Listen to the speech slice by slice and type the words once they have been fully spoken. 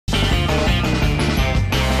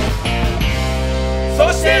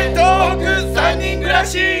ら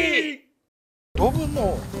し。ドブ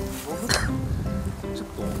のちょっ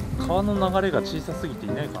と川の流れが小さすぎてい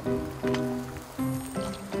ないかな。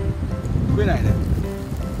食えないね。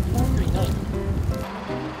意外といない。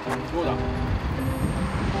どうだ。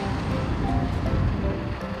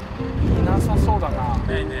いなさそうだな。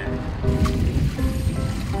ないね。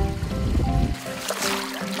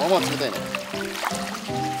まあまあ冷たいね。冷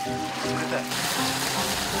たい。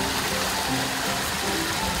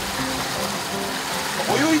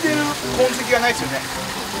泳いでる痕跡がないですよね。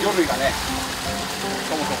魚類がね。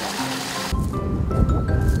そもそも。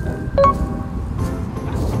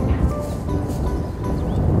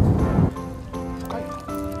深いな。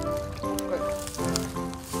深いな。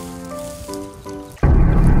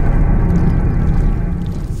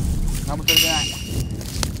何も取れてない。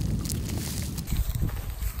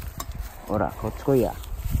ほら、こっち来いや。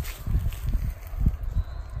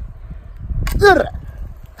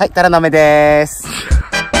はい、たらの芽です。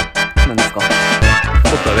何ですか？取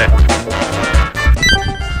ったね。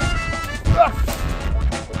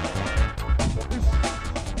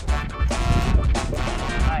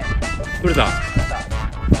取れた。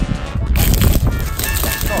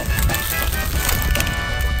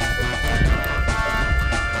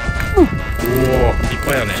おお、いっぱ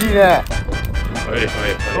いやね。いいね。はいはいはい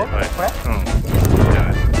はい。これ？うん。いいじゃな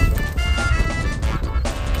い。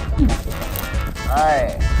はい。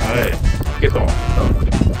はい。ゲット。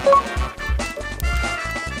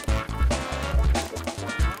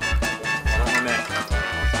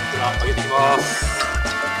上げていきます。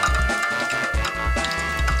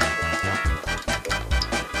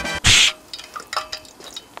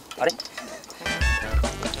あれ？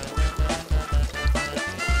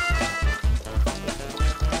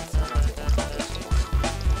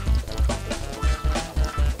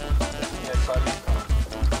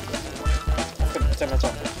めちゃめちゃ。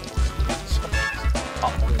あ、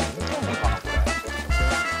もう見たのかなこれ。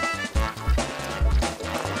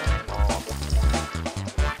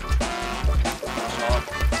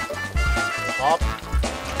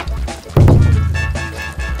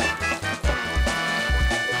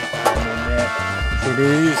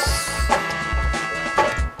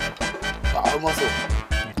あ、うまそう。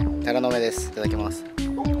たらの芽です。いただきます。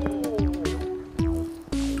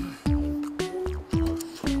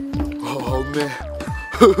あ、うめえ。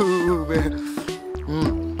うめえ。う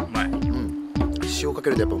ん。うまい。うん。塩かけ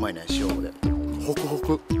るとやっぱうまいね。塩で。ホクホ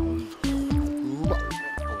ク。うまっ。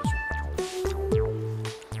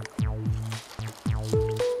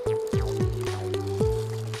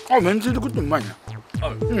あ、めんつゆで食ってもうまいね。あ、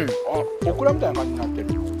うん。あ、オクラみたいな感じになってる。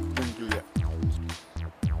めんつゆで。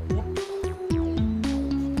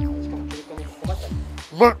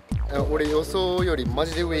うまい。俺予想よりマ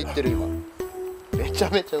ジで上行ってる今。めちゃ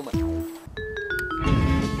めちゃうまい。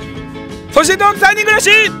そして東北3人暮らし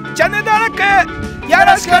チャンネル登録よ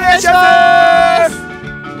ろしくお願いします。